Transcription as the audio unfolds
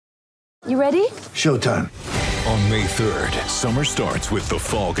You ready? Showtime. On May 3rd, summer starts with The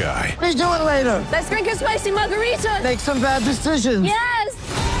Fall Guy. Let's do it later. Let's drink a spicy margarita. Make some bad decisions.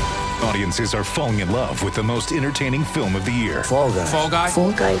 Yes! Audiences are falling in love with the most entertaining film of the year. Fall Guy. Fall Guy?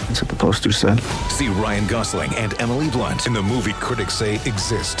 Fall Guy. That's what the poster said. See Ryan Gosling and Emily Blunt in the movie critics say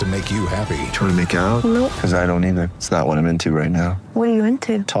exists to make you happy. Trying to make it out? Nope. Because I don't either. It's not what I'm into right now. What are you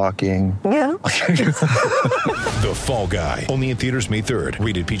into? Talking. Yeah. The Fall Guy. Only in theaters May 3rd.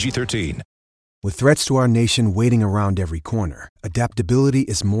 Rated PG-13. With threats to our nation waiting around every corner, adaptability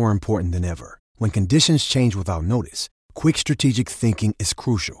is more important than ever. When conditions change without notice, quick strategic thinking is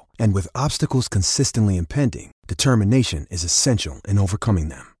crucial. And with obstacles consistently impending, determination is essential in overcoming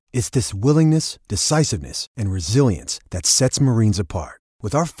them. It's this willingness, decisiveness, and resilience that sets Marines apart.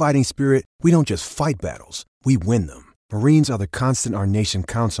 With our fighting spirit, we don't just fight battles, we win them. Marines are the constant our nation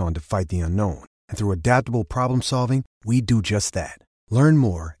counts on to fight the unknown. And through adaptable problem solving, we do just that. Learn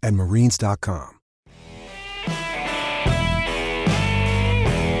more at marines.com.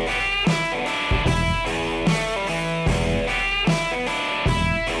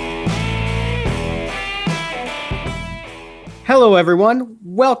 Hello, everyone.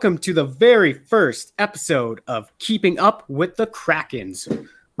 Welcome to the very first episode of Keeping Up with the Krakens.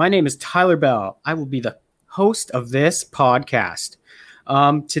 My name is Tyler Bell. I will be the host of this podcast.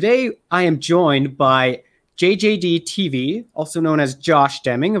 Today, I am joined by JJD TV, also known as Josh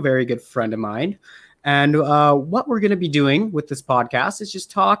Deming, a very good friend of mine. And what we're going to be doing with this podcast is just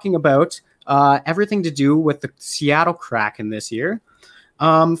talking about everything to do with the Seattle Kraken this year.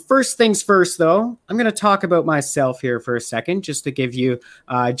 First things first, though, I'm going to talk about myself here for a second, just to give you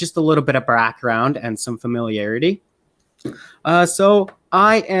just a little bit of background and some familiarity. So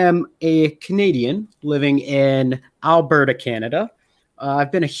I am a Canadian living in Alberta, Canada.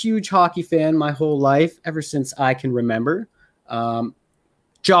 I've been a huge hockey fan my whole life, ever since I can remember.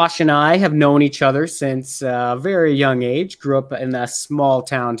 Josh and I have known each other since a very young age, grew up in a small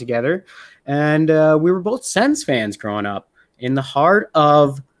town together, and we were both Sens fans growing up in the heart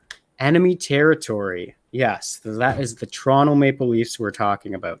of enemy territory. Yes, that is the Toronto Maple Leafs we're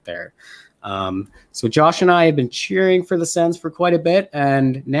talking about there. So Josh and I have been cheering for the Sens for quite a bit,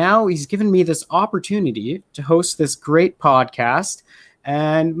 and now he's given me this opportunity to host this great podcast.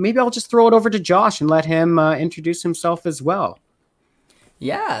 And maybe I'll just throw it over to Josh and let him introduce himself as well.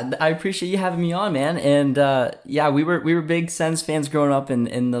 Yeah, I appreciate you having me on, man. And yeah, we were big Sens fans growing up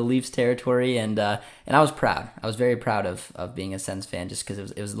in the Leafs territory, and I was proud. I was very proud of being a Sens fan, just because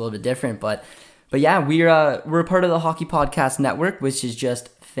it was a little bit different. But yeah, we're a part of the Hockey Podcast Network, which is just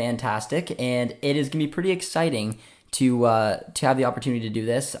fantastic, and it is gonna be pretty exciting to have the opportunity to do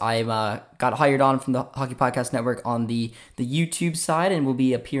this. I got hired on from the Hockey Podcast Network on the YouTube side, and will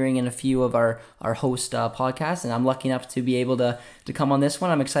be appearing in a few of our host podcasts, and I'm lucky enough to be able to come on this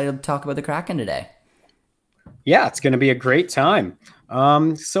one. I'm excited to talk about the Kraken today. Yeah, it's going to be a great time.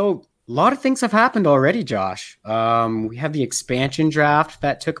 So a lot of things have happened already, Josh. We have the expansion draft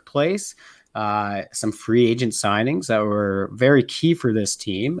that took place. Some free agent signings that were very key for this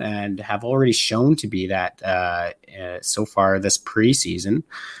team and have already shown to be that so far this preseason.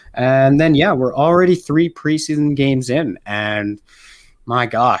 And then, yeah, we're already 3 preseason games in, and my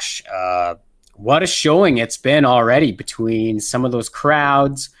gosh, what a showing it's been already between some of those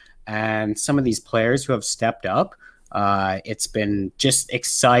crowds and some of these players who have stepped up. It's been just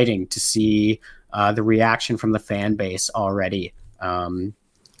exciting to see the reaction from the fan base already.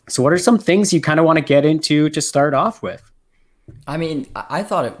 So what are some things you kind of want to get into to start off with? I mean, I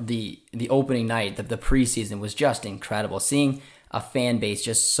thought the opening night, the preseason, was just incredible. Seeing a fan base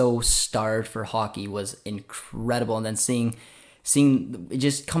just so starved for hockey was incredible. And then seeing it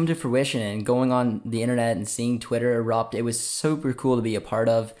just come to fruition and going on the internet and seeing Twitter erupt, it was super cool to be a part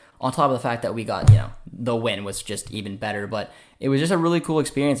of. On top of the fact that we got, the win was just even better. But it was just a really cool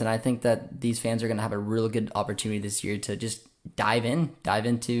experience. And I think that these fans are going to have a really good opportunity this year to just dive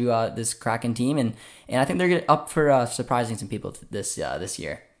into this Kraken team, and I think they're up for surprising some people this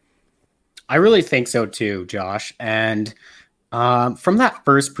year. I really think so too, Josh. And from that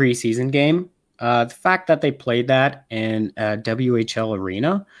first preseason game, the fact that they played that in a WHL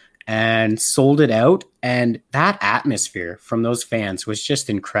arena and sold it out, and that atmosphere from those fans was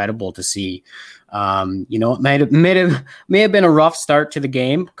just incredible to see. It may have been a rough start to the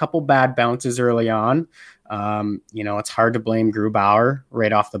game, a couple bad bounces early on. It's hard to blame Grubauer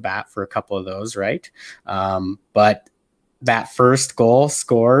right off the bat for a couple of those, right? But that first goal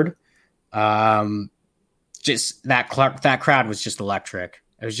scored, just that crowd was just electric.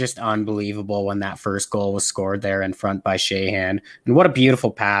 It was just unbelievable when that first goal was scored there in front by Sheahan. And what a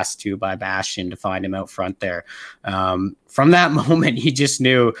beautiful pass, too, by Bastian to find him out front there. From that moment, he just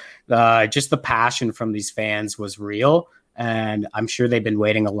knew just the passion from these fans was real. And I'm sure they've been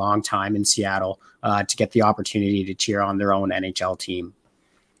waiting a long time in Seattle to get the opportunity to cheer on their own NHL team.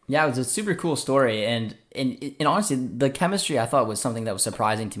 Yeah, it was a super cool story. And honestly, the chemistry I thought was something that was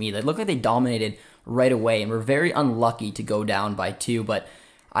surprising to me. They looked like they dominated right away and were very unlucky to go down by 2. But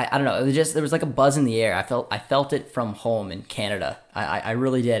I don't know. It was just, there was like a buzz in the air. I felt it from home in Canada. I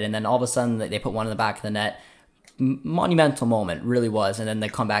really did. And then all of a sudden they put one in the back of the net. Monumental moment, really was. And then the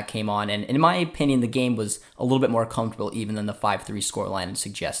comeback came on. And in my opinion, the game was a little bit more comfortable even than the 5-3 scoreline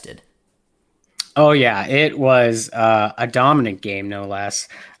suggested. Oh, yeah, it was a dominant game, no less.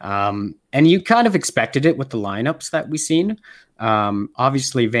 And you kind of expected it with the lineups that we've seen.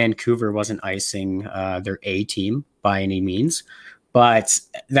 Obviously, Vancouver wasn't icing their A team by any means, but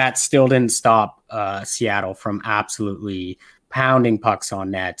that still didn't stop Seattle from absolutely pounding pucks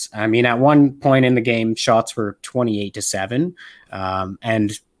on net. I mean, at one point in the game, shots were 28-7,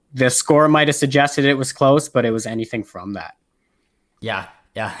 and the score might have suggested it was close, but it was anything from that. Yeah,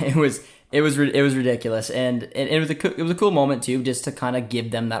 it was ridiculous, and it was a cool moment too, just to kind of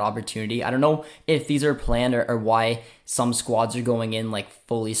give them that opportunity. I don't know if these are planned or why some squads are going in like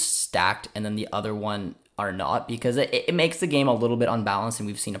fully stacked and then the other one are not, because it makes the game a little bit unbalanced, and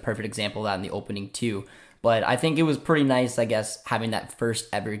we've seen a perfect example of that in the opening too. But I think it was pretty nice, I guess, having that first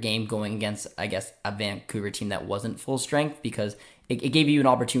ever game going against, I guess, a Vancouver team that wasn't full strength, because it gave you an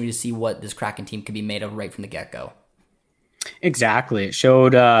opportunity to see what this Kraken team could be made of right from the get-go. Exactly. It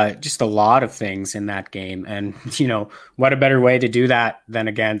showed just a lot of things in that game. And, what a better way to do that than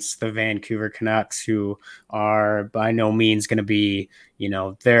against the Vancouver Canucks, who are by no means going to be,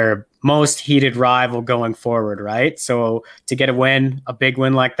 their most heated rival going forward, right? So to get a big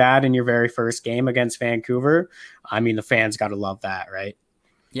win like that in your very first game against Vancouver, I mean, the fans got to love that, right?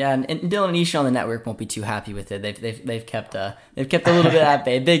 Yeah, and Dylan and Isha on the network won't be too happy with it. They've kept a little bit at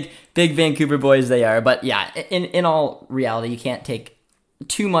bay. Big Vancouver boys they are. But yeah, in all reality, you can't take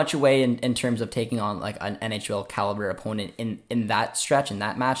too much away in terms of taking on like an NHL caliber opponent in that stretch, in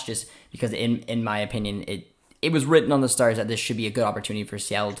that match, just because in my opinion it was written on the stars that this should be a good opportunity for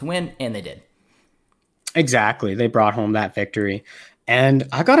Seattle to win, and they did. Exactly. They brought home that victory. And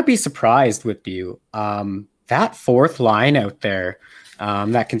I gotta be surprised with you. That fourth line out there,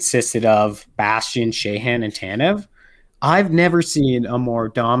 that consisted of Bastian, Sheahan, and Tanev. I've never seen a more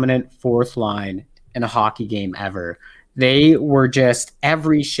dominant fourth line in a hockey game ever. They were just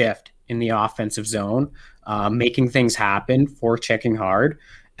every shift in the offensive zone, making things happen, forechecking hard.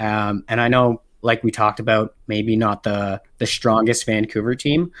 And I know, like we talked about, maybe not the strongest Vancouver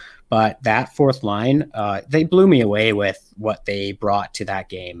team, but that fourth line, they blew me away with what they brought to that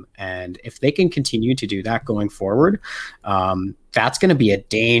game. And if they can continue to do that going forward, that's going to be a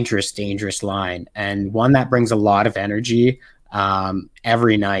dangerous, dangerous line, and one that brings a lot of energy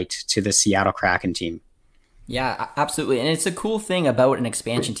every night to the Seattle Kraken team. Yeah, absolutely. And it's a cool thing about an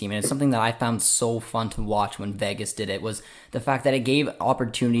expansion team, and it's something that I found so fun to watch when Vegas did it, was the fact that it gave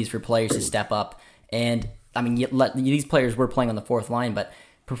opportunities for players to step up. And I mean, these players were playing on the fourth line, but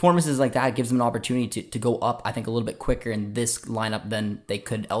performances like that gives them an opportunity to go up, I think, a little bit quicker in this lineup than they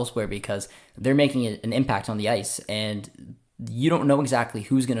could elsewhere, because they're making an impact on the ice, and you don't know exactly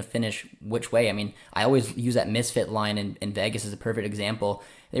who's going to finish which way. I mean, I always use that misfit line in Vegas as a perfect example.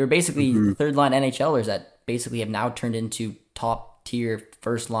 They were basically third line NHLers that basically have now turned into top tier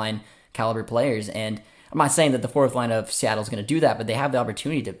first line caliber players. And I'm not saying that the fourth line of Seattle is going to do that, but they have the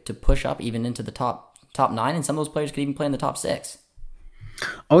opportunity to push up even into the top 9, and some of those players could even play in the top 6.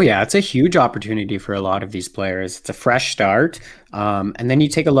 Oh, yeah, it's a huge opportunity for a lot of these players. It's a fresh start. And then you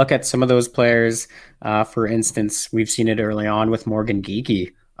take a look at some of those players. For instance, we've seen it early on with Morgan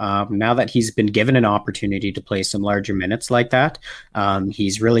Geekie. Now that he's been given an opportunity to play some larger minutes like that,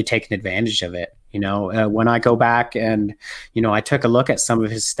 he's really taken advantage of it. When I go back and, I took a look at some of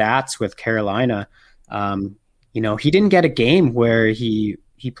his stats with Carolina, he didn't get a game where he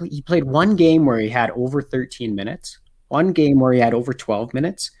played one game where he had over 13 minutes. One game where he had over 12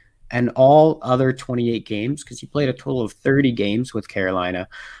 minutes, and all other 28 games, because he played a total of 30 games with Carolina,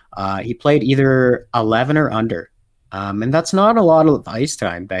 he played either 11 or under. And that's not a lot of ice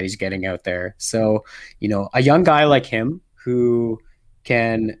time that he's getting out there. So, a young guy like him who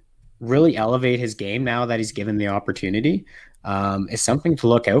can really elevate his game now that he's given the opportunity is something to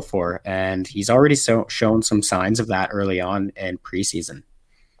look out for. And he's already shown some signs of that early on in preseason.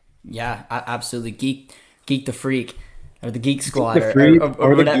 Yeah, absolutely. Geek the Freak. Or the Geek Squad.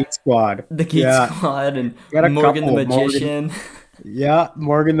 Or the Geek Squad. The Geek Squad and Morgan the Magician. Yeah,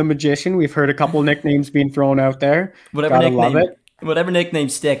 Morgan the Magician. We've heard a couple nicknames being thrown out there. Whatever Gotta nickname, love it. whatever nickname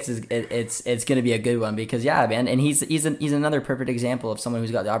sticks it's going to be a good one because yeah, man, and he's another perfect example of someone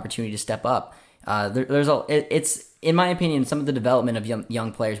who's got the opportunity to step up. It's in my opinion, some of the development of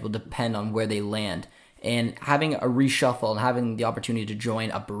young players will depend on where they land, and having a reshuffle and having the opportunity to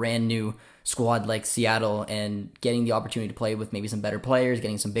join a brand new squad like Seattle and getting the opportunity to play with maybe some better players,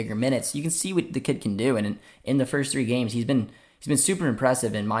 getting some bigger minutes, you can see what the kid can do. And in the first 3 games, he's been super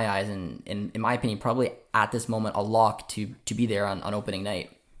impressive in my eyes, and in my opinion, probably at this moment a lock to be there on opening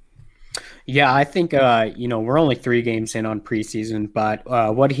night. Yeah, I think we're only 3 games in on preseason, but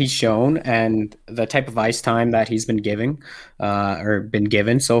what he's shown and the type of ice time that he's been given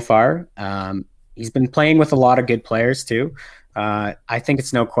so far, he's been playing with a lot of good players too. I think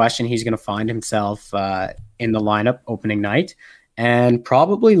it's no question he's going to find himself in the lineup opening night, and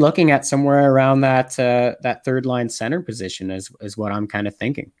probably looking at somewhere around that third line center position is what I'm kind of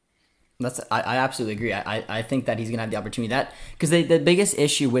thinking. I absolutely agree. I think that he's going to have the opportunity that because the biggest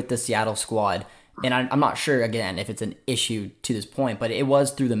issue with the Seattle squad, and I'm not sure again if it's an issue to this point, but it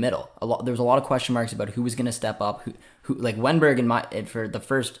was through the middle. There was a lot of question marks about who was going to step up. Who like Wenberg for the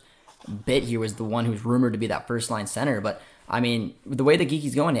first bit here was the one who's rumored to be that first line center, but I mean, the way the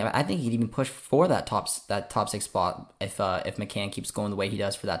Geeky's going, I think he'd even push for that top 6 spot if McCann keeps going the way he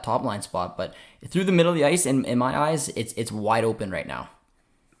does for that top line spot. But through the middle of the ice, in my eyes, it's wide open right now.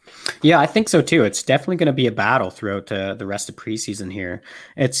 Yeah, I think so too. It's definitely going to be a battle throughout the rest of preseason here.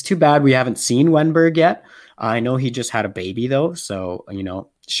 It's too bad we haven't seen Wenberg yet. I know he just had a baby though, so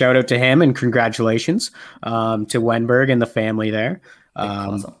shout out to him and congratulations to Wenberg and the family there.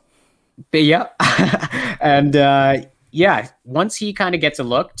 Awesome. But yeah, and. Yeah, once he kind of gets a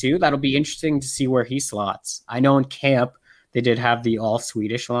look too, that'll be interesting to see where he slots. I know in camp they did have the all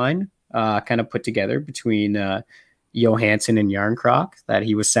Swedish line kind of put together between Johansson and Järnkrok that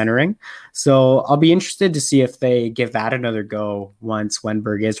he was centering. So I'll be interested to see if they give that another go once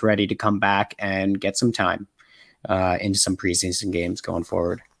Wenberg is ready to come back and get some time into some preseason games going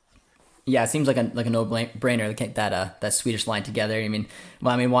forward. Yeah, it seems like a no-brainer to get that Swedish line together. I mean,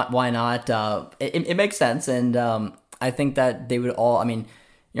 why not? It makes sense, and I think that they would all. I mean,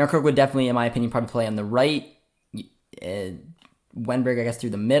 Järnkrok would definitely, in my opinion, probably play on the right. Wenberg, I guess,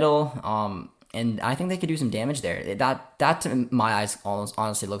 through the middle. And I think they could do some damage there. That to my eyes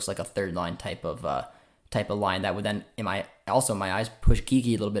honestly looks like a third line type of line that would then, in my eyes, push Geeky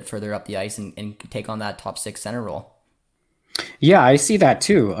a little bit further up the ice and take on that top 6 center role. Yeah, I see that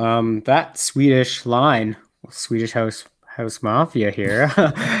too. That Swedish line, Swedish House Mafia here,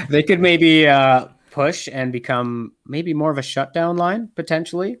 they could maybe push and become maybe more of a shutdown line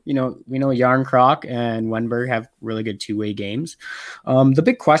potentially. We know Järnkrok and Wenberg have really good 2-way games. The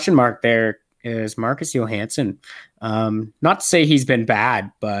big question mark there is Marcus Johansson. Not to say he's been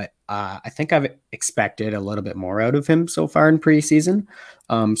bad, but I think I've expected a little bit more out of him so far in preseason.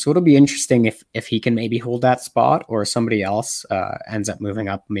 So it'll be interesting if he can maybe hold that spot or somebody else ends up moving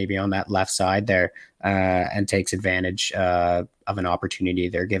up maybe on that left side there and takes advantage of an opportunity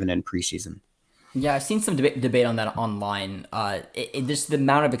they're given in preseason. Yeah, I've seen some debate on that online. Just the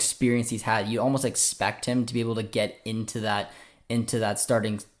amount of experience he's had, you almost expect him to be able to get into that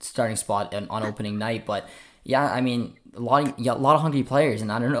starting spot on opening night. But yeah, I mean, a lot of hungry players,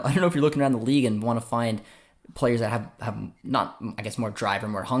 and I don't know if you're looking around the league and want to find players that have not, I guess, more drive or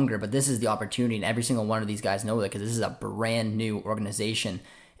more hunger, but this is the opportunity, and every single one of these guys know that because this is a brand new organization.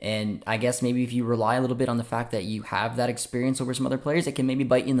 And I guess maybe if you rely a little bit on the fact that you have that experience over some other players, it can maybe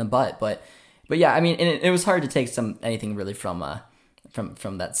bite you in the butt. But yeah, I mean, and it was hard to take anything really from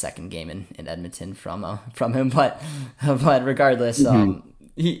that second game in Edmonton from him. But regardless,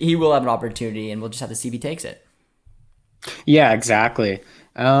 he will have an opportunity, and we'll just have to see if he takes it. Yeah, exactly.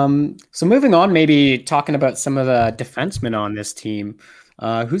 So moving on, maybe talking about some of the defensemen on this team.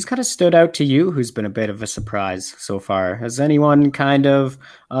 Who's kind of stood out to you? Who's been a bit of a surprise so far? Has anyone kind of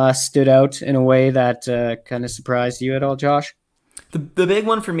stood out in a way that kind of surprised you at all, Josh? The big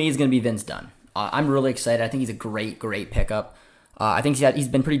one for me is going to be Vince Dunn. I'm really excited. I think he's a great pickup. I think he's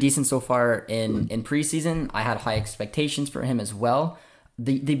been pretty decent so far in preseason. I had high expectations for him as well.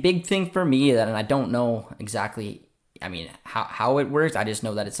 The big thing for me, and I don't know exactly, I mean, how it works, I just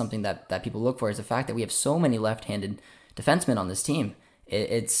know that it's something that people look for, is the fact that we have so many left-handed defensemen on this team.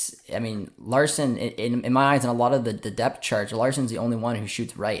 I mean, Larson, in my eyes, and a lot of the depth charts, Larson's the only one who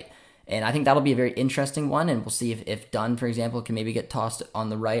shoots right. And I think that'll be a very interesting one, and we'll see if Dunn, for example, can maybe get tossed on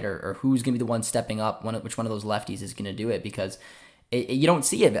the right, or who's going to be the one stepping up, which one of those lefties is going to do it, because you don't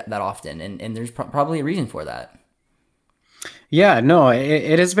see it that often, and there's probably a reason for that. Yeah, no,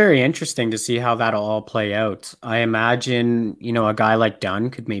 it is very interesting to see how that'll all play out. I imagine, a guy like Dunn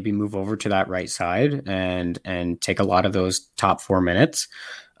could maybe move over to that right side and take a lot of those top 4 minutes.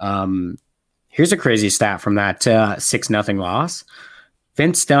 Um, Here's a crazy stat from that 6-0 loss.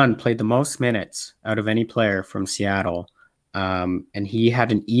 Vince Dunn played the most minutes out of any player from Seattle, and he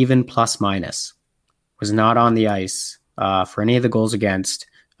had an even plus minus. Was not on the ice for any of the goals against,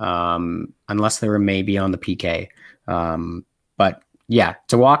 unless they were maybe on the PK. But yeah,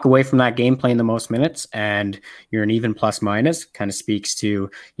 to walk away from that game playing the most minutes and you're an even plus minus kind of speaks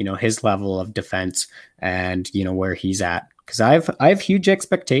to, his level of defense and, where he's at. Because I have huge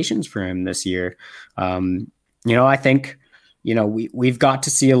expectations for him this year. I think, we've got to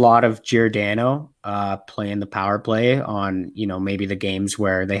see a lot of Giordano playing the power play on, maybe the games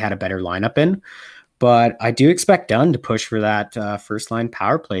where they had a better lineup in. But I do expect Dunn to push for that first line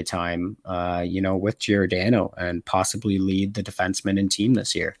power play time, with Giordano and possibly lead the defenseman and team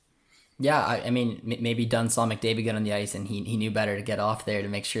this year. Yeah, I mean, maybe Dunn saw McDavid get on the ice and he knew better to get off there to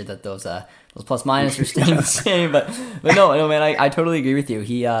make sure that those plus minus are staying the same. But no, man, I totally agree with you.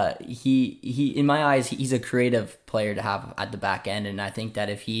 He in my eyes, he's a creative player to have at the back end, and I think that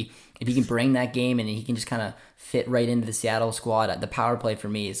if he can bring that game and he can just kind of fit right into the Seattle squad, the power play for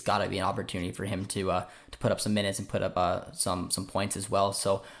me has got to be an opportunity for him to put up some minutes and put up some points as well.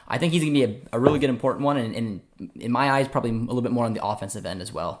 So I think he's gonna be a really good important one, and in my eyes, probably a little bit more on the offensive end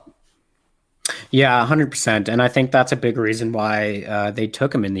as well. Yeah, 100%. And I think that's a big reason why they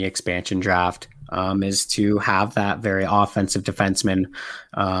took him in the expansion draft, is to have that very offensive defenseman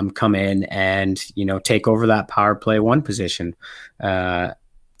come in and, take over that power play one position.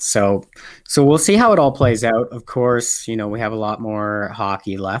 So we'll see how it all plays out. Of course, we have a lot more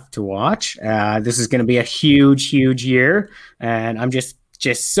hockey left to watch. This is going to be a huge, huge year. And I'm just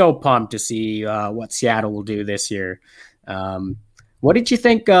so pumped to see what Seattle will do this year. What did you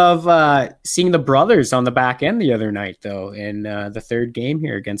think of seeing the brothers on the back end the other night, though, in the third game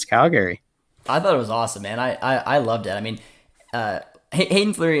here against Calgary? I thought it was awesome, man. I loved it. I mean,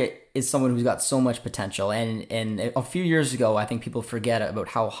 Hayden Fleury is someone who's got so much potential, and a few years ago, I think people forget about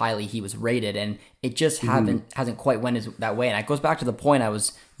how highly he was rated, and it just hasn't quite went that way. And it goes back to the point I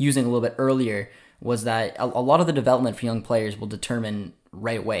was using a little bit earlier, was that a lot of the development for young players will determine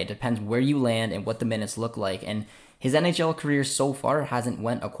right away. It depends where you land and what the minutes look like, and his NHL career so far hasn't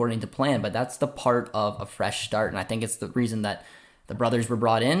went according to plan, but that's the part of a fresh start, and I think it's the reason that the brothers were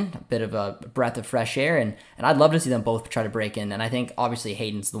brought in, a bit of a breath of fresh air, and I'd love to see them both try to break in. And I think obviously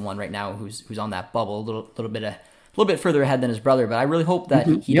Hayden's the one right now who's on that bubble, a little bit further ahead than his brother, but I really hope that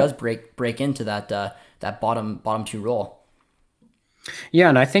he does break into that bottom two role. Yeah,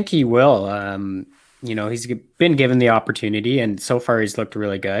 and I think he will. He's been given the opportunity, and so far he's looked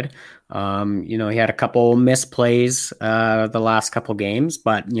really good. He had a couple misplays the last couple games,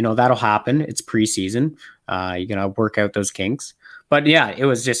 but that'll happen. It's preseason. You're gonna work out those kinks. But yeah, it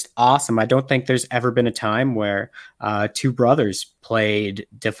was just awesome. I don't think there's ever been a time where two brothers played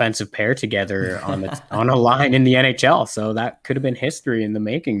defensive pair together on a line in the NHL. So that could have been history in the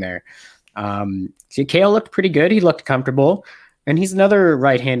making there. Kale looked pretty good. He looked comfortable, and he's another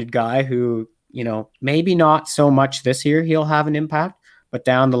right-handed guy who, maybe not so much this year he'll have an impact, but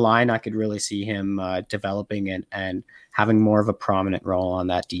down the line I could really see him developing and having more of a prominent role on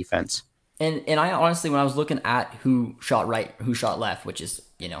that defense. And I honestly, when I was looking at who shot right, who shot left, which is,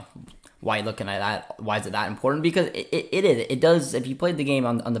 why are you looking at that? Why is it that important? Because it does, if you played the game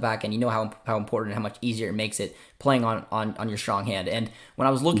on the back end, you know how important and how much easier it makes it playing on your strong hand. And when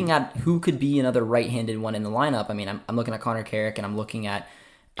I was looking at who could be another right-handed one in the lineup, I mean, I'm looking at Connor Carrick and I'm looking at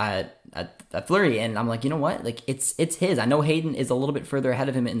Fleury, and I'm like, you know what? Like it's his. I know Hayden is a little bit further ahead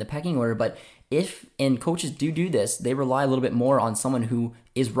of him in the pecking order, but and coaches do this, they rely a little bit more on someone who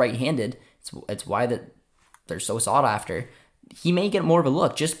is right-handed. It's why that they're so sought after. He may get more of a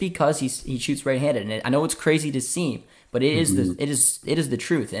look just because he shoots right-handed, and I know it's crazy to see, but it is the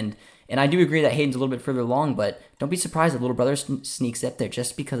truth. And I do agree that Hayden's a little bit further along, but don't be surprised if little brother sneaks up there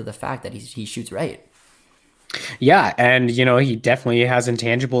just because of the fact that he shoots right. Yeah, and he definitely has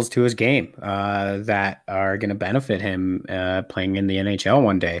intangibles to his game that are going to benefit him playing in the NHL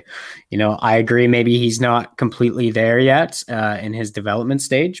one day. I agree, maybe he's not completely there yet in his development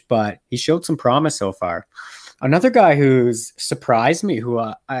stage, but he showed some promise so far. Another guy who's surprised me, who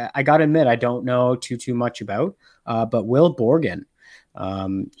I got to admit I don't know too much about, but Will Borgen.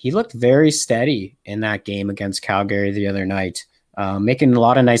 He looked very steady in that game against Calgary the other night, making a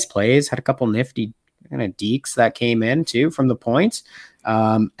lot of nice plays, had a couple nifty kind of deeks that came in too from the points.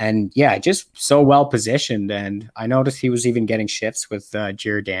 And yeah, just so well positioned. And I noticed he was even getting shifts with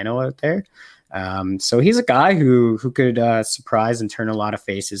Giordano out there. So he's a guy who could surprise and turn a lot of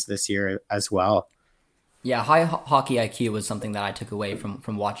faces this year as well. Yeah, high hockey IQ was something that I took away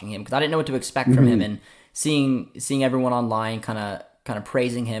from watching him, because I didn't know what to expect from him, and seeing everyone online kind of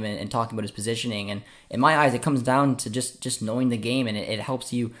praising him and talking about his positioning. And in my eyes, it comes down to just knowing the game, and it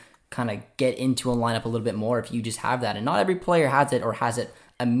helps you kind of get into a lineup a little bit more if you just have that. And not every player has it, or has it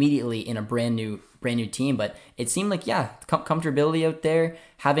immediately in a brand new team, but it seemed like, comfortability out there,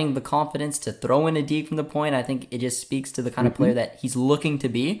 having the confidence to throw in a deep from the point. I think it just speaks to the kind of player that he's looking to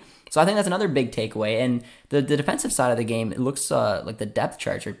be. So I think that's another big takeaway. And the defensive side of the game, it looks like the depth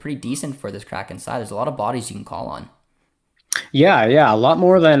charts are pretty decent for this Kraken side. There's a lot of bodies you can call on. Yeah, a lot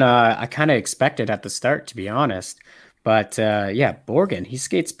more than I kind of expected at the start, to be honest. But Borgen, he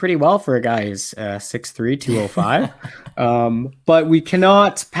skates pretty well for a guy who's 6'3", 205. But we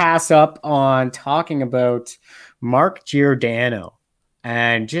cannot pass up on talking about Mark Giordano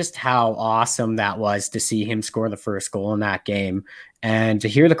and just how awesome that was to see him score the first goal in that game, and to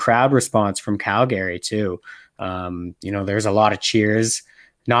hear the crowd response from Calgary too. There's a lot of cheers,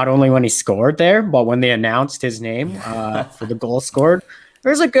 not only when he scored there, but when they announced his name for the goal scored.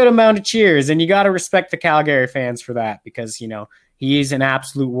 There's a good amount of cheers, and you got to respect the Calgary fans for that, because, he's an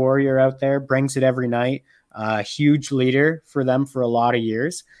absolute warrior out there, brings it every night, huge leader for them for a lot of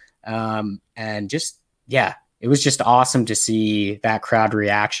years. It was just awesome to see that crowd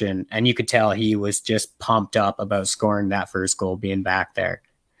reaction, and you could tell he was just pumped up about scoring that first goal, being back there.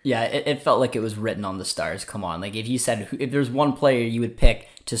 Yeah, it felt like it was written on the stars. Come on. Like, if you said, if there's one player you would pick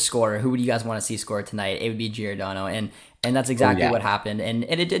to score, who would you guys want to see score tonight? It would be Giordano. And that's exactly what happened. And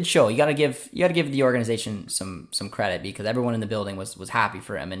it did show. You gotta give the organization some credit, because everyone in the building was happy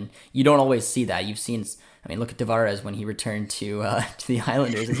for him. And you don't always see that. You've seen, look at Tavares when he returned to the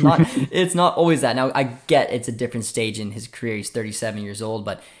Islanders. It's not always that. Now, I get it's a different stage in his career. He's 37 years old,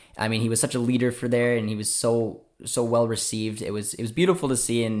 but he was such a leader for there, and he was so well received. It was beautiful to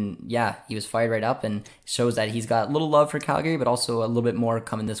see, and he was fired right up, and shows that he's got a little love for Calgary, but also a little bit more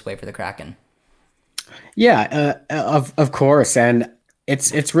coming this way for the Kraken. Yeah, of course, and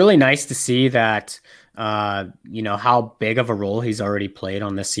it's really nice to see that how big of a role he's already played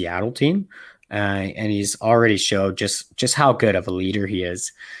on the Seattle team, and he's already showed just how good of a leader he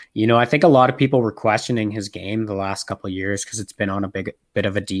is. I think a lot of people were questioning his game the last couple of years because it's been on a bit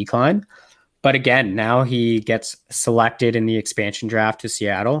of a decline. But again, now he gets selected in the expansion draft to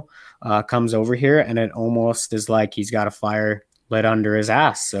Seattle, comes over here, and it almost is like he's got a fire lit under his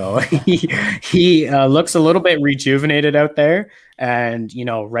ass. So he looks a little bit rejuvenated out there, and,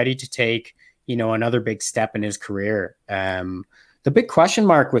 ready to take, another big step in his career. The big question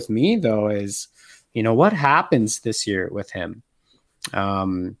mark with me, though, is, what happens this year with him?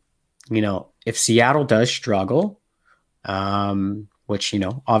 If Seattle does struggle, which,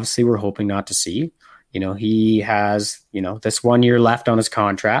 obviously we're hoping not to see, he has, this 1 year left on his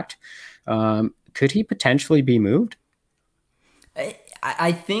contract. Could he potentially be moved?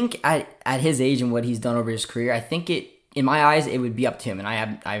 I think at his age and what he's done over his career, I think in my eyes, it would be up to him. And I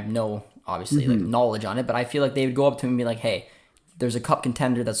have no, obviously, knowledge on it, but I feel like they would go up to him and be like, hey, there's a cup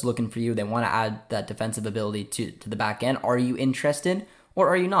contender that's looking for you. They want to add that defensive ability to the back end. Are you interested, or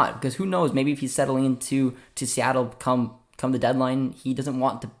are you not? Because who knows, maybe if he's settling into Seattle come the deadline, he doesn't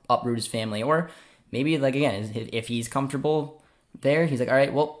want to uproot his family. Or maybe, like, again, if he's comfortable there, he's like, all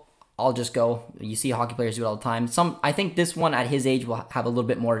right, well, I'll just go. You see hockey players do it all the time. I think this one at his age will have a little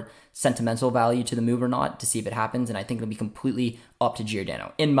bit more sentimental value to the move or not, to see if it happens. And I think it'll be completely up to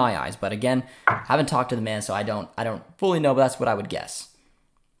Giordano in my eyes. But again, I haven't talked to the man, so I don't fully know, but that's what I would guess.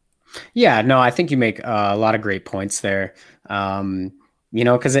 Yeah, no, I think you make a lot of great points there.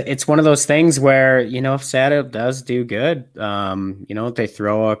 Because it's one of those things where, if Seattle does do good, they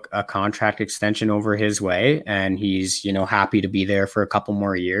throw a contract extension over his way, and he's, happy to be there for a couple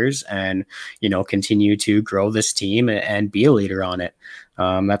more years and, continue to grow this team and be a leader on it.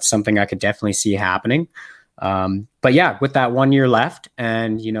 That's something I could definitely see happening. But yeah, with that 1 year left,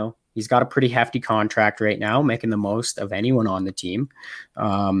 and, he's got a pretty hefty contract right now, making the most of anyone on the team.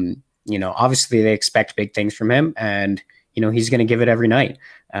 Obviously they expect big things from him, and, he's going to give it every night.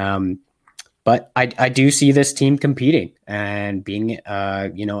 But I do see this team competing and being, in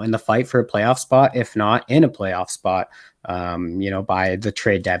the fight for a playoff spot, if not in a playoff spot, by the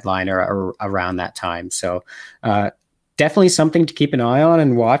trade deadline or around that time. So definitely something to keep an eye on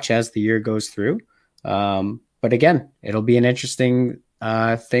and watch as the year goes through. But again, it'll be an interesting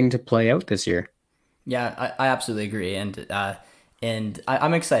thing to play out this year. Yeah, I absolutely agree. And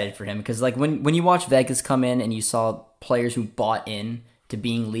I'm excited for him, because, like, when you watch Vegas come in and you saw players who bought in to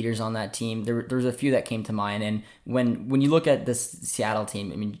being leaders on that team, there's a few that came to mind. And when you look at this Seattle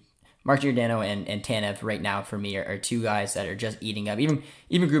team, Mark Giordano and Tanev right now for me are two guys that are just eating up. Even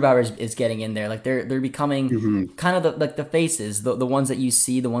Grubauer is getting in there. Like they're becoming kind of the faces, the ones that you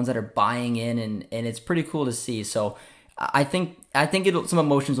see, the ones that are buying in, and it's pretty cool to see. So I think some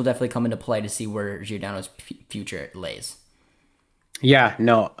emotions will definitely come into play to see where Giordano's future lays. Yeah,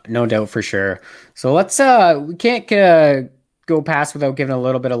 no doubt for sure. So let's we can't go past without giving a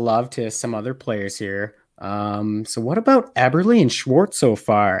little bit of love to some other players here. So what about Eberle and Schwartz so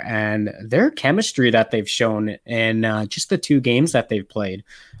far and their chemistry that they've shown in just the 2 games that they've played?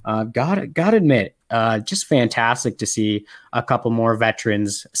 Gotta admit, just fantastic to see a couple more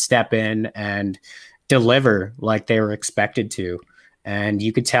veterans step in and deliver like they were expected to. And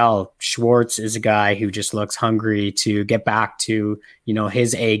you could tell Schwartz is a guy who just looks hungry to get back to,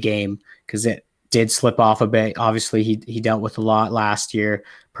 his A game, because it did slip off a bit. Obviously, he dealt with a lot last year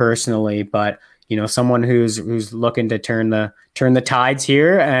personally, but someone who's looking to turn the tides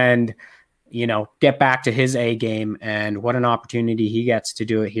here and get back to his A game. And what an opportunity he gets to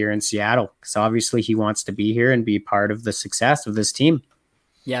do it here in Seattle, because obviously he wants to be here and be part of the success of this team.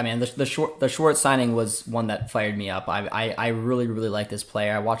 Yeah, man, the Schwartz signing was one that fired me up. I really, really like this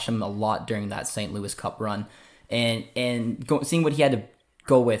player. I watched him a lot during that St. Louis Cup run, and seeing what he had to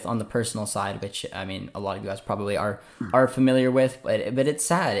go with on the personal side, which I mean, a lot of you guys probably are familiar with, but it's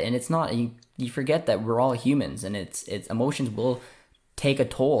sad, and it's not. You forget that we're all humans, and it's emotions will take a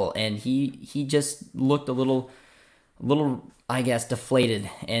toll, and he just looked a little, I guess, deflated,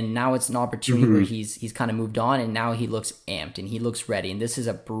 and now it's an opportunity where he's kind of moved on, and now he looks amped and he looks ready, and this is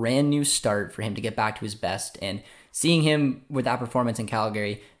a brand new start for him to get back to his best. And seeing him with that performance in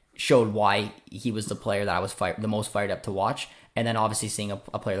Calgary showed why he was the player that I was the most fired up to watch. And then obviously seeing a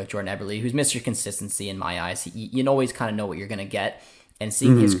player like Jordan Eberle, who's Mr. Consistency in my eyes, you always kind of know what you're going to get, and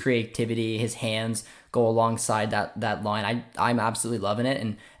seeing his creativity, his hands go alongside that line, I'm absolutely loving it.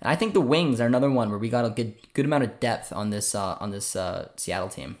 And I think the wings are another one where we got a good amount of depth on this Seattle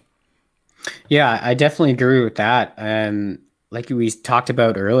team. Yeah, I definitely agree with that. And like we talked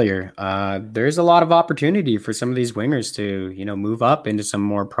about earlier, there's a lot of opportunity for some of these wingers to move up into some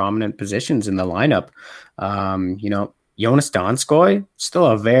more prominent positions in the lineup. Jonas Donskoy, still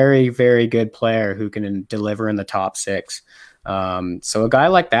a very, very good player who can deliver in the top 6. So a guy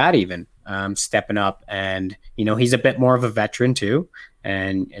like that even stepping up, and he's a bit more of a veteran too,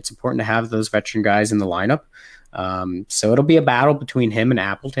 and it's important to have those veteran guys in the lineup. So it'll be a battle between him and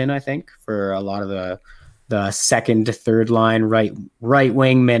Appleton, I think, for a lot of the second to third line right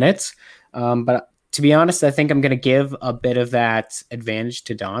wing minutes. But to be honest, I think I'm going to give a bit of that advantage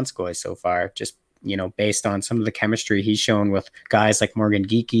to Donskoy so far, just based on some of the chemistry he's shown with guys like Morgan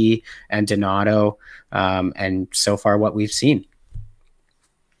Geekie and Donato, and so far what we've seen.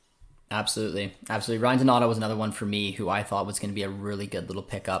 Absolutely. Ryan Donato was another one for me who I thought was going to be a really good little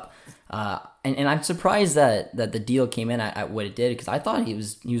pickup. And I'm surprised that the deal came in at what it did, because I thought he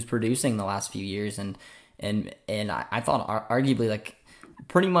was producing the last few years, and I thought arguably like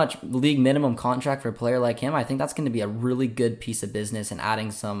pretty much league minimum contract for a player like him. I think that's going to be a really good piece of business and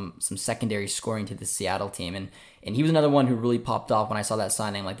adding some secondary scoring to the Seattle team. And he was another one who really popped off when I saw that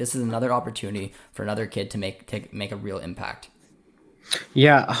signing. Like, this is another opportunity for another kid to make a real impact.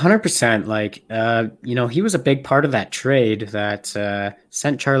 Yeah, 100%. Like, he was a big part of that trade that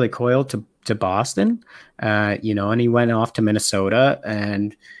sent Charlie Coyle to Boston, and he went off to Minnesota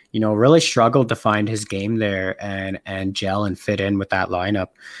and, really struggled to find his game there and gel and fit in with that lineup.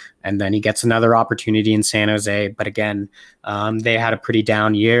 And then he gets another opportunity in San Jose. But again, they had a pretty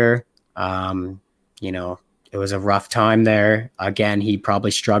down year. It was a rough time there. Again, he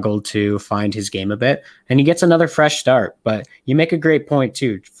probably struggled to find his game a bit, and he gets another fresh start. But you make a great point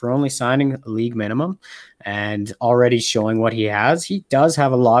too, for only signing a league minimum and already showing what he has. He does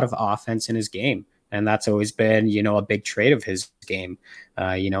have a lot of offense in his game, and that's always been, a big trait of his game.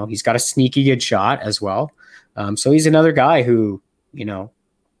 He's got a sneaky good shot as well. So he's another guy who,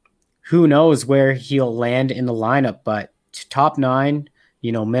 who knows where he'll land in the lineup, but top 9,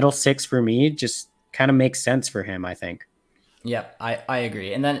 middle 6 for me, just kind of makes sense for him, I think. Yeah, I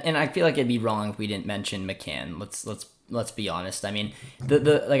agree. And I feel like it'd be wrong if we didn't mention McCann. Let's be honest. I mean,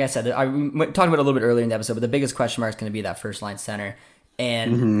 the like I said, I talked about it a little bit earlier in the episode, but the biggest question mark is going to be that first line center.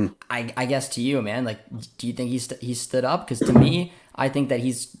 And I guess to you, man, like, do you think he's stood up? Because to me, I think that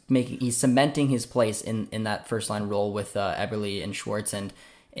he's cementing his place in that first line role with Eberle and Schwartz, and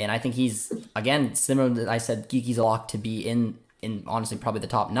I think he's, again, similar to I said, Geekie's a lock to be in honestly probably the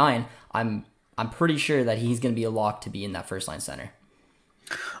top 9. I'm pretty sure that he's going to be a lock to be in that first line center.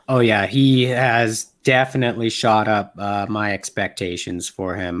 Oh yeah, he has definitely shot up my expectations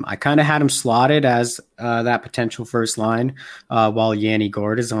for him. I kind of had him slotted as that potential first line while Yanni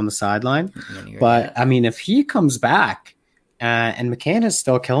Gord is on the sideline. But I mean, if he comes back and McCann is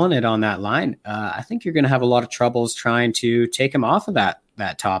still killing it on that line, I think you're going to have a lot of troubles trying to take him off of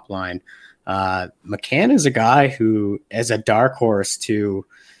that top line. McCann is a guy who is a dark horse to,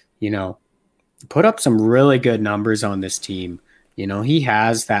 put up some really good numbers on this team. He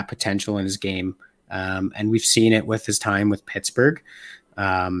has that potential in his game. And we've seen it with his time with Pittsburgh.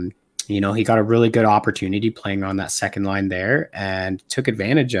 He got a really good opportunity playing on that second line there and took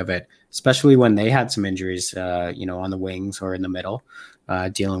advantage of it, especially when they had some injuries, on the wings or in the middle,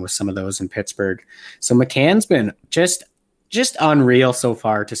 dealing with some of those in Pittsburgh. So McCann's been just unreal so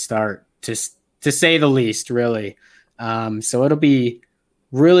far to start, to say the least, really. So it'll be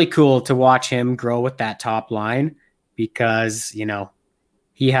really cool to watch him grow with that top line because,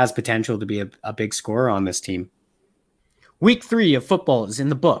 he has potential to be a big scorer on this team. Week 3 of football is in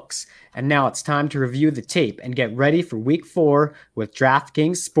the books, and now it's time to review the tape and get ready for Week 4 with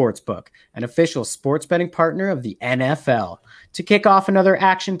DraftKings Sportsbook, an official sports betting partner of the NFL. To kick off another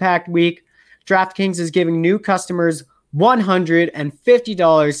action-packed week, DraftKings is giving new customers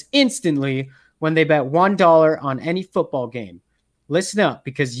 $150 instantly when they bet $1 on any football game. Listen up,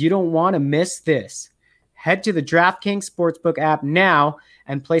 because you don't want to miss this. Head to the DraftKings Sportsbook app now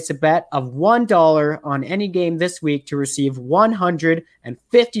and place a bet of $1 on any game this week to receive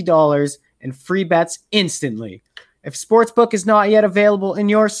 $150 in free bets instantly. If Sportsbook is not yet available in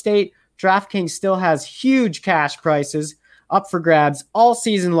your state, DraftKings still has huge cash prizes up for grabs all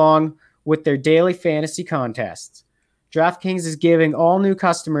season long with their daily fantasy contests. DraftKings is giving all new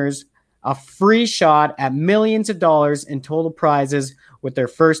customers a free shot at millions of dollars in total prizes with their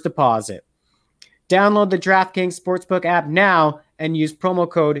first deposit. Download the DraftKings Sportsbook app now and use promo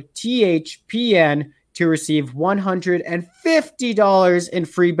code THPN to receive $150 in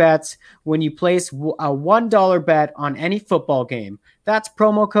free bets when you place a $1 bet on any football game. That's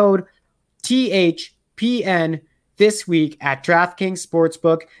promo code THPN this week at DraftKings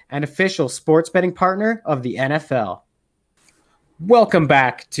Sportsbook, an official sports betting partner of the NFL. Welcome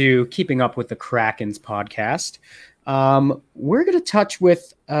back to Keeping Up with the Krakens podcast. We're going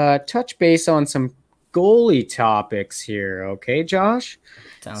to touch base on some goalie topics here. Okay, Josh?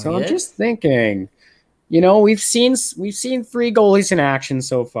 Sounds so good. I'm just thinking, we've seen 3 goalies in action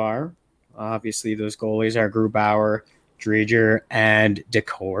so far. Obviously, those goalies are Grubauer, Driedger, and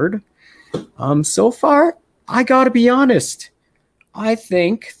Decord. So far, I got to be honest. I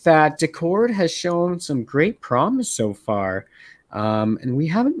think that Decord has shown some great promise so far. And we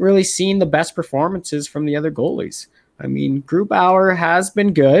haven't really seen the best performances from the other goalies. I mean, Grubauer has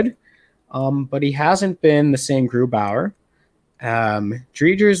been good, but he hasn't been the same Grubauer.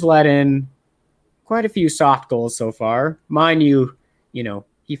 Driedger's let in quite a few soft goals so far. Mind you,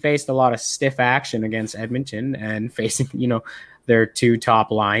 he faced a lot of stiff action against Edmonton and facing, their 2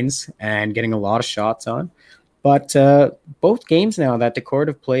 top lines and getting a lot of shots on. But both games now that Decord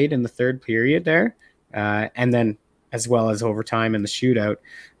have played in the third period there, and then as well as overtime in the shootout,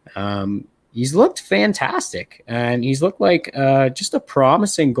 he's looked fantastic, and he's looked like just a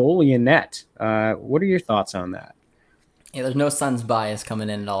promising goalie in net. What are your thoughts on that? Yeah, there's no Suns bias coming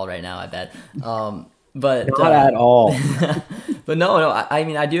in at all right now, I bet. But Not at all. But no, I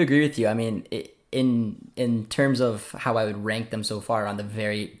mean, I do agree with you. I mean, in terms of how I would rank them so far on the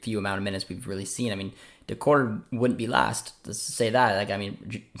very few amount of minutes we've really seen, I mean, Decord wouldn't be last. Let's say that. Like, I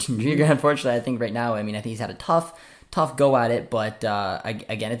mean, Driedger, unfortunately, I think right now, I think he's had a tough go at it, but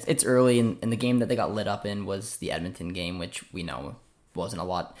again, it's early, and the game that they got lit up in was the Edmonton game, which we know wasn't a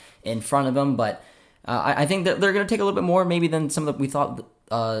lot in front of them, but I think that they're going to take a little bit more maybe than some of the we thought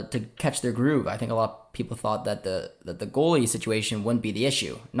to catch their groove. I think a lot of people thought that the goalie situation wouldn't be the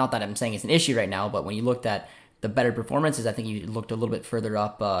issue. Not that I'm saying it's an issue right now, but when you looked at the better performances, I think you looked a little bit further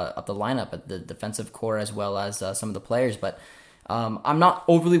up the lineup at the defensive core as well as some of the players, but I'm not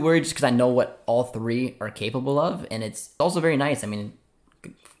overly worried just because I know what all 3 are capable of, and it's also very nice. I mean,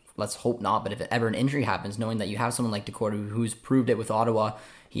 let's hope not, but if ever an injury happens, knowing that you have someone like Decord who's proved it with Ottawa,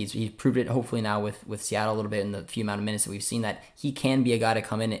 he's proved it hopefully now with Seattle a little bit in the few amount of minutes that we've seen, that he can be a guy to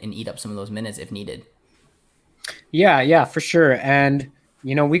come in and eat up some of those minutes if needed. Yeah, for sure. And,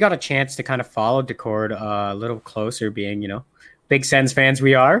 we got a chance to kind of follow Decord a little closer, being, big Sens fans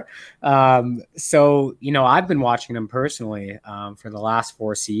we are. So, I've been watching him personally for the last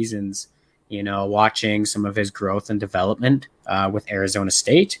 4 seasons, watching some of his growth and development with Arizona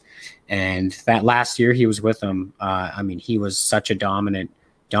State. And that last year he was with them, he was such a dominant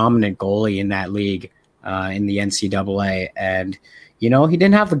goalie in that league, in the NCAA. And, he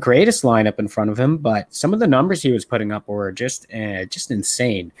didn't have the greatest lineup in front of him, but some of the numbers he was putting up were just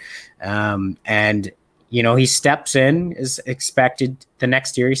insane. And he steps in, is expected the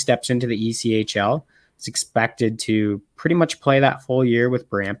next year. He steps into the ECHL. He's expected to pretty much play that full year with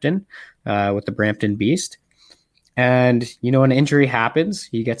Brampton, with the Brampton Beast. And, an injury happens.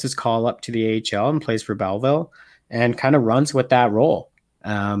 He gets his call up to the AHL and plays for Belleville and kind of runs with that role.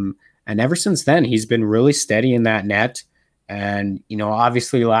 And ever since then, he's been really steady in that net. And,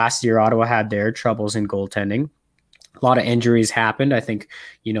 obviously last year, Ottawa had their troubles in goaltending. A lot of injuries happened. I think,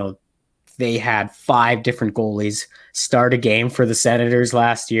 they had 5 different goalies start a game for the Senators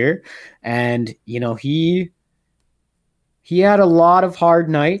last year. And, he had a lot of hard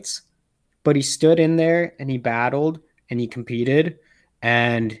nights, but he stood in there and he battled and he competed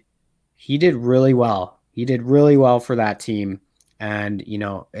and he did really well. He did really well for that team. And,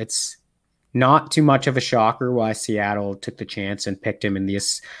 it's not too much of a shocker why Seattle took the chance and picked him in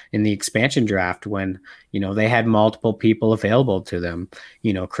the expansion draft when, they had multiple people available to them,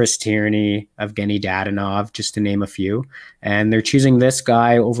 Chris Tierney, Evgeny Dadonov, just to name a few, and they're choosing this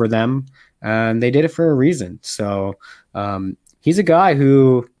guy over them. And they did it for a reason. So he's a guy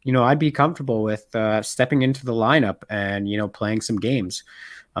who, I'd be comfortable with stepping into the lineup and, playing some games.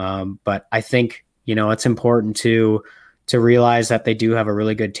 But I think, it's important to realize that they do have a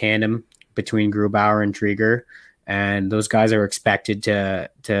really good tandem between Grubauer and Drieger, and those guys are expected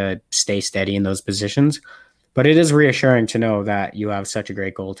to stay steady in those positions. But it is reassuring to know that you have such a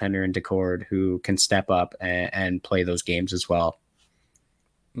great goaltender in Decord who can step up and play those games as well.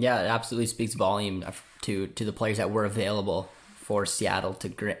 Yeah, it absolutely speaks volume to the players that were available for Seattle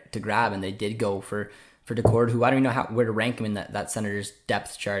to grab, and they did go for Decord, who I don't even know where to rank him in that Senators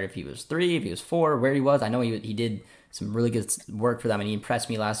depth chart. If he was 3, if he was 4, where he was. I know he did some really good work for them, and he impressed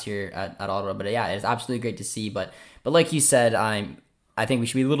me last year at Ottawa. But yeah, it's absolutely great to see. But like you said, I think we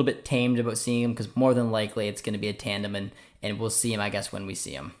should be a little bit tamed about seeing him, because more than likely it's going to be a tandem, and we'll see him, I guess, when we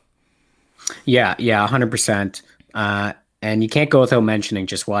see him. Yeah, 100%. And you can't go without mentioning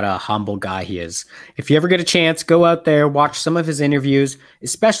just what a humble guy he is. If you ever get a chance, go out there, watch some of his interviews,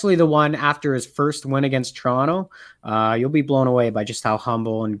 especially the one after his first win against Toronto. You'll be blown away by just how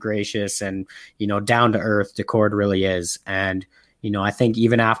humble and gracious and, down to earth Decord really is. And, I think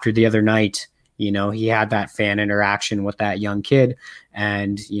even after the other night, he had that fan interaction with that young kid,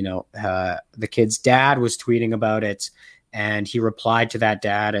 and, the kid's dad was tweeting about it. And he replied to that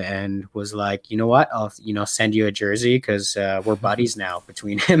dad and was like, you know what, I'll, send you a jersey, because we're buddies now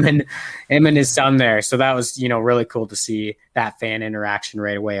between him and his son there. So that was, really cool to see that fan interaction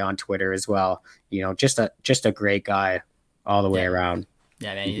right away on Twitter as well. Just a great guy all the way around.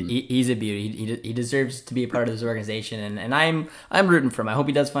 Yeah, man, he's a beauty. He deserves to be a part of this organization, and I'm rooting for him. I hope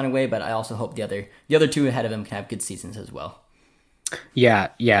he does find a way, but I also hope the other 2 ahead of him can have good seasons as well.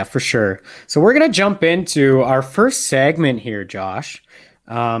 Yeah, for sure. So we're going to jump into our first segment here, Josh.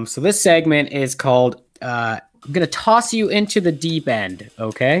 So this segment is called, I'm going to toss you into the deep end,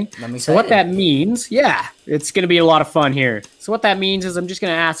 okay? So what that means, it's going to be a lot of fun here. So what that means is I'm just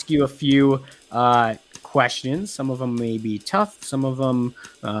going to ask you a few questions. Some of them may be tough. Some of them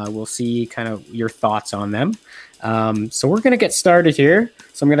we'll see kind of your thoughts on them. So we're going to get started here.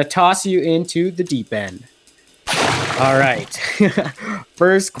 So I'm going to toss you into the deep end. All right.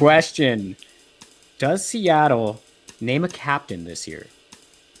 First question. Does Seattle name a captain this year?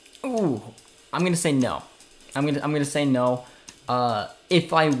 Ooh, I'm going to say no. I'm going to say no.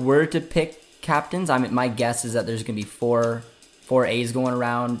 If I were to pick captains, my guess is that there's going to be four A's going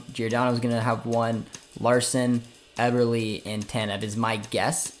around. Giordano's going to have 1. Larson, Eberle, and Tanev is my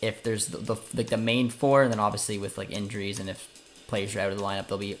guess. If there's the main 4, and then obviously with like injuries and if players are out of the lineup,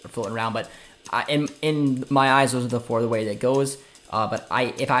 they'll be floating around. But in my eyes, those are the 4 the way that goes. But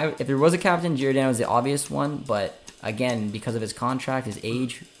if there was a captain, Giordano is the obvious one. But again, because of his contract, his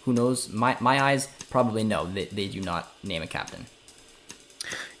age, who knows? My eyes, probably no. They do not name a captain.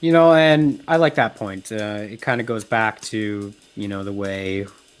 And I like that point. It kind of goes back to the way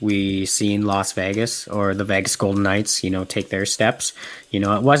we seen Las Vegas or the Vegas Golden Knights, take their steps. It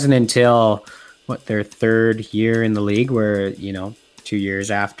wasn't until their 3rd year in the league where 2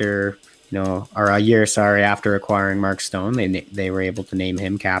 years after. Or a year, after acquiring Mark Stone, they were able to name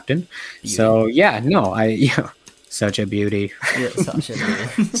him captain. Beauty. So such a beauty. Yeah, such a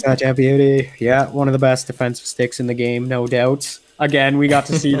beauty. Such a beauty. Yeah, one of the best defensive sticks in the game, no doubt. Again, we got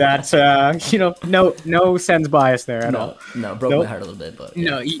to see that. No sense bias there at all. No, broke my heart a little bit, but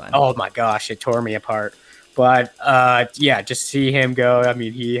oh my gosh, it tore me apart. But just see him go. I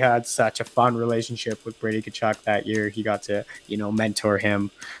mean, he had such a fun relationship with Brady Tkachuk that year. He got to, mentor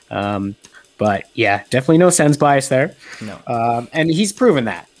him. But yeah, definitely no Sens bias there. No. And he's proven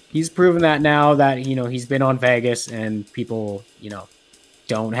that. He's proven that now that, he's been on Vegas and people,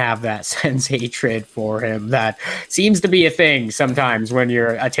 don't have that Sens hatred for him. That seems to be a thing sometimes when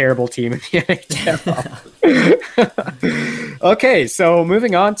you're a terrible team in the NHL. Okay, so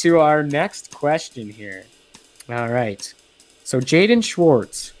moving on to our next question here. All right. So Jaden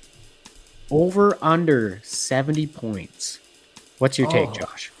Schwartz, over under 70 points. What's your take,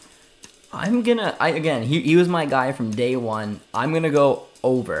 Josh? He was my guy from day one. I'm going to go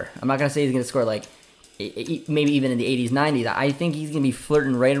over. I'm not going to say he's going to score like maybe even in the 80s, 90s. I think he's going to be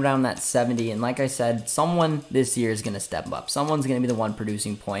flirting right around that 70. And like I said, someone this year is going to step up. Someone's going to be the one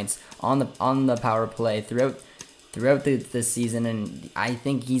producing points on the power play throughout the season. And I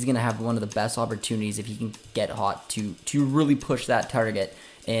think he's going to have one of the best opportunities if he can get hot to really push that target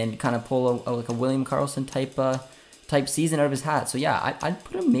and kind of pull like a William Karlsson type season out of his hat. So yeah, I'd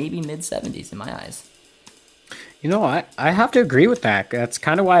put him maybe mid-70s in my eyes. I have to agree with that. That's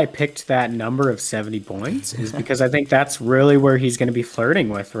kind of why I picked that number of 70 points, is because I think that's really where he's going to be flirting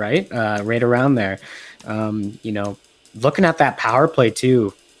with, right? Right around there. Looking at that power play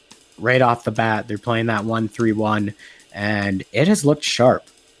too, right off the bat, they're playing that 1-3-1, and it has looked sharp.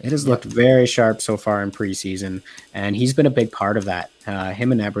 It has looked very sharp so far in preseason, and he's been a big part of that.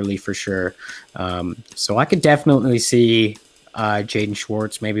 Him and Eberle for sure. So I could definitely see Jaden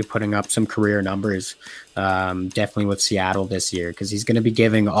Schwartz maybe putting up some career numbers, definitely with Seattle this year, because he's going to be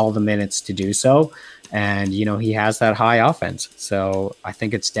giving all the minutes to do so. And, he has that high offense. So I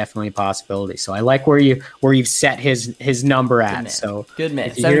think it's definitely a possibility. So I like where you've set his number at. Good man.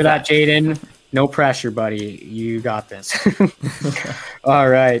 If you hear that, Jaden, no pressure, buddy. You got this. All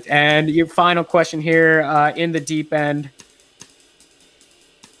right. And your final question here, in the deep end.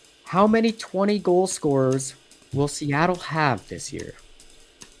 How many 20 goal scorers will Seattle have this year?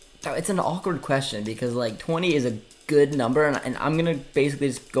 It's an awkward question because 20 is a good number, and I'm going to basically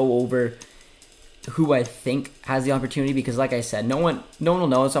just go over who I think has the opportunity because, like I said, no one will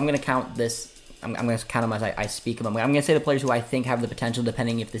know, so I'm going to count this. I'm going to count them as I speak of them. I'm going to say the players who I think have the potential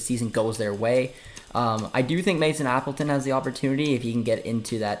depending if the season goes their way. I do think Mason Appleton has the opportunity if he can get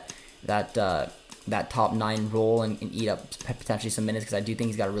into that top 9 role and eat up potentially some minutes because I do think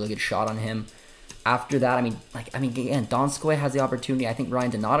he's got a really good shot on him. After that, again, Donskoy has the opportunity. I think Ryan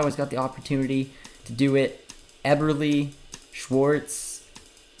Donato has got the opportunity to do it. Eberle, Schwartz,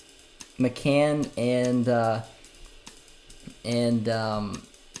 McCann, and I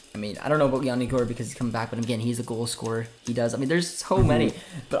don't know about Yanni Gourde because he's coming back, but again, he's a goal scorer. He does. There's so many,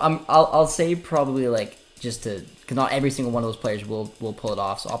 but I'll say probably because not every single one of those players will pull it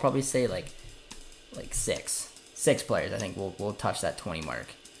off. So I'll probably say like six players. I think will touch that 20 mark.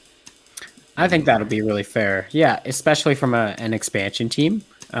 I think that'll be really fair. Yeah, especially from an expansion team.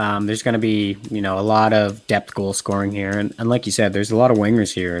 There's going to be, a lot of depth goal scoring here. And like you said, there's a lot of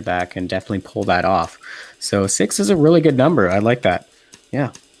wingers here that can definitely pull that off. So 6 is a really good number. I like that.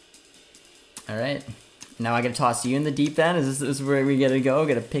 Yeah. All right. Now I got to toss you in the deep end. Is this where we got to go?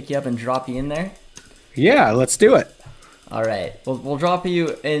 Got to pick you up and drop you in there? Yeah, let's do it. All right. We'll drop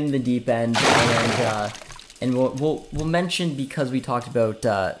you in the deep end and we'll mention because we talked about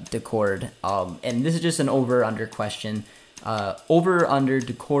Decord, and this is just an over/under question. Over/under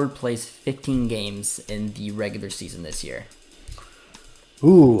Decord plays 15 games in the regular season this year.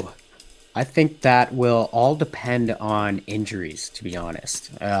 Ooh, I think that will all depend on injuries, to be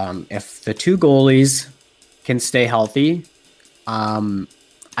honest. If the 2 goalies can stay healthy,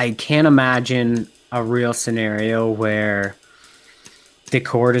 I can't imagine a real scenario where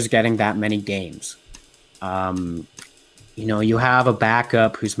Decord is getting that many games. You have a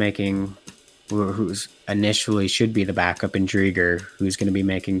backup who's initially should be the backup in Drieger, who's going to be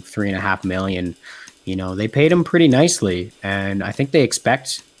making $3.5 million. They paid him pretty nicely, and I think they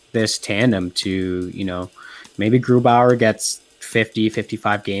expect this tandem to, maybe Grubauer gets 50,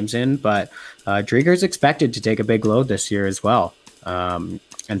 55 games in, but Drieger's expected to take a big load this year as well, and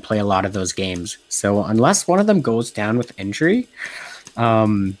play a lot of those games. So unless one of them goes down with injury,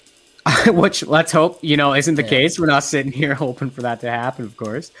 which let's hope, isn't the case. We're not sitting here hoping for that to happen, of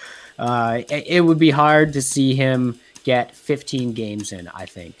course. It would be hard to see him get 15 games in, I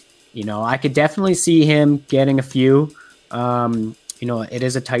think. I could definitely see him getting a few. It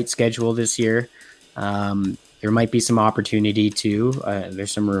is a tight schedule this year. There might be some opportunity too.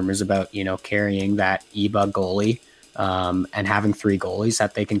 There's some rumors about, carrying that EBA goalie and having 3 goalies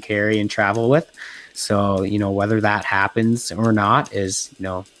that they can carry and travel with. So, whether that happens or not is,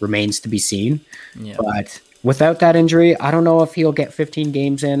 remains to be seen. Yeah. But without that injury, I don't know if he'll get 15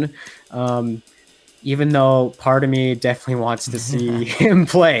 games in. even though part of me definitely wants to see him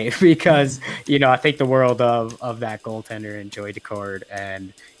play because, I think the world of that goaltender and Joey Decord.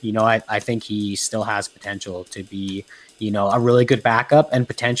 And, I think he still has potential to be, a really good backup and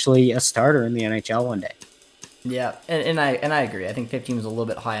potentially a starter in the NHL one day. Yeah, and I agree. I think 15 was a little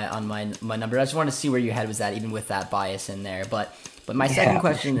bit high on my number. I just wanted to see where your head was at, even with that bias in there. But my second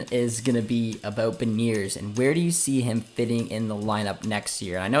question is going to be about Beniers, and where do you see him fitting in the lineup next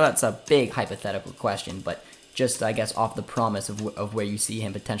year? And I know that's a big hypothetical question, but just, I guess, off the promise of where you see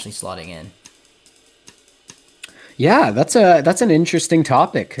him potentially slotting in. Yeah, that's an interesting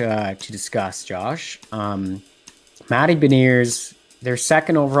topic to discuss, Josh. Matty Beniers, their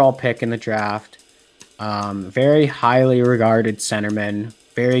second overall pick in the draft, very highly regarded centerman,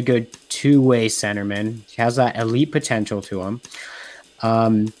 very good two-way centerman. He has that elite potential to him.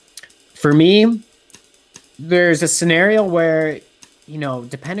 For me, there's a scenario where,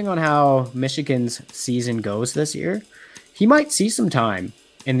 depending on how Michigan's season goes this year, he might see some time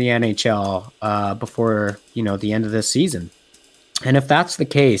in the NHL before, the end of this season. And if that's the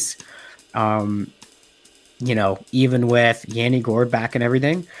case, even with Yanni Gourde back and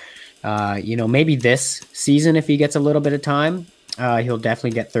everything, maybe this season, if he gets a little bit of time, he'll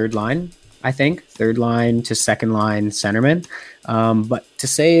definitely get third line. I think third line to second line centerman. But to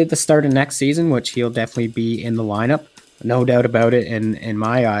say the start of next season, which he'll definitely be in the lineup, no doubt about it. In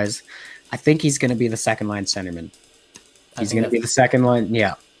my eyes, I think he's going to be the second line centerman. He's going to be the second line.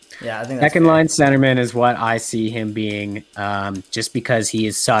 Yeah. Yeah. I think second line centerman is what I see him being, just because he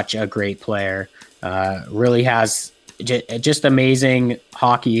is such a great player. Really has just amazing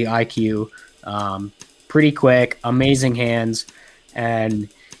hockey IQ, pretty quick, amazing hands, and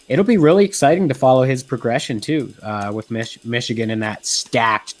it'll be really exciting to follow his progression too, with Michigan in that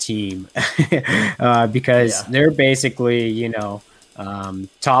stacked team, because they're basically,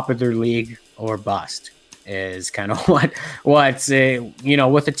 top of their league or bust is kind of what's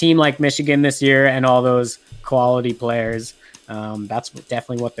with a team like Michigan this year and all those quality players. That's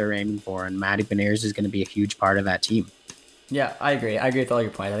definitely what they're aiming for, and Matty Beniers is going to be a huge part of that team. Yeah, I agree. I agree with all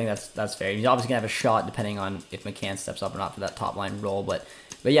your points. I think that's fair. He's obviously going to have a shot depending on if McCann steps up or not for that top line role, but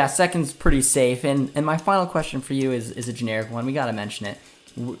yeah, second's pretty safe. And my final question for you is a generic one. We got to mention it.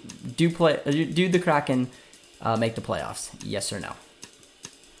 Do the Kraken make the playoffs? Yes or no?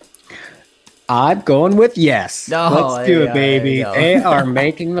 I'm going with yes. No, let's do it, baby. They are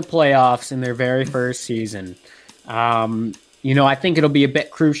making the playoffs in their very first season. I think it'll be a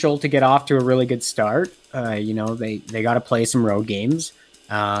bit crucial to get off to a really good start. They got to play some road games.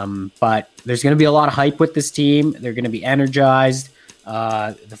 But there's going to be a lot of hype with this team. They're going to be energized.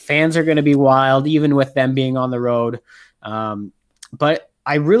 The fans are going to be wild, even with them being on the road. But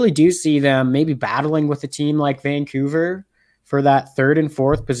I really do see them maybe battling with a team like Vancouver for that third and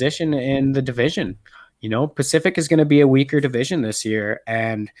fourth position in the division. Pacific is going to be a weaker division this year.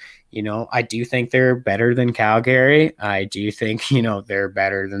 And, I do think they're better than Calgary. I do think, they're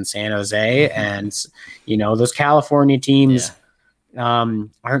better than San Jose. And, those California teams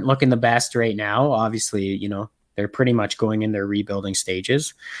aren't looking the best right now. Obviously, they're pretty much going in their rebuilding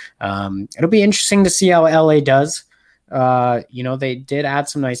stages. It'll be interesting to see how LA does. They did add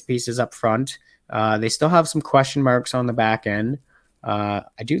some nice pieces up front. They still have some question marks on the back end. I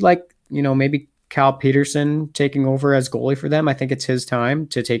do like, maybe Cal Peterson taking over as goalie for them. I think it's his time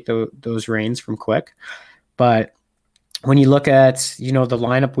to take those reins from Quick. But when you look at, the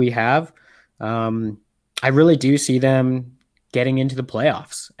lineup we have, I really do see them getting into the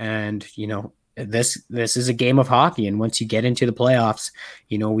playoffs. And, this is a game of hockey. And once you get into the playoffs,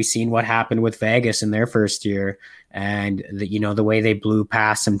 we've seen what happened with Vegas in their first year. And the way they blew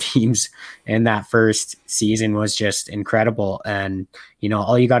past some teams in that first season was just incredible. And,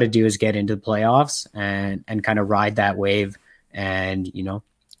 all you got to do is get into the playoffs and kind of ride that wave and,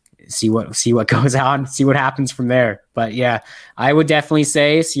 see what goes on, see what happens from there. But yeah, I would definitely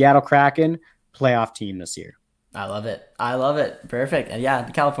say Seattle Kraken playoff team this year. I love it. Perfect. And yeah,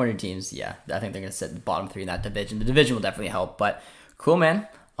 the California teams, I think they're going to sit the bottom three in that division. The division will definitely help, but cool, man.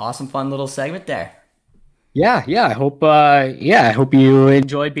 Awesome, fun little segment there. Yeah. I hope you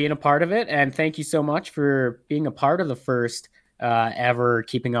enjoyed being a part of it. And thank you so much for being a part of the first ever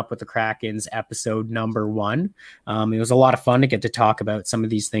Keeping Up with the Krakens episode number 1. It was a lot of fun to get to talk about some of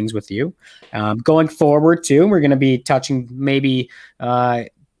these things with you. Going forward too, we're going to be touching maybe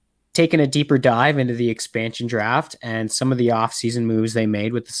taking a deeper dive into the expansion draft and some of the off-season moves they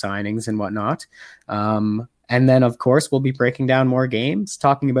made with the signings and whatnot. And then, of course, we'll be breaking down more games,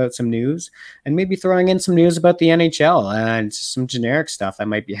 talking about some news, and maybe throwing in some news about the NHL and some generic stuff that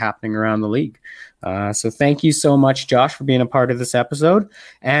might be happening around the league. So thank you so much, Josh, for being a part of this episode.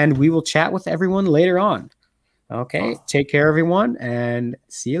 And we will chat with everyone later on. Okay, take care, everyone, and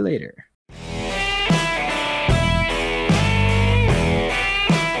see you later.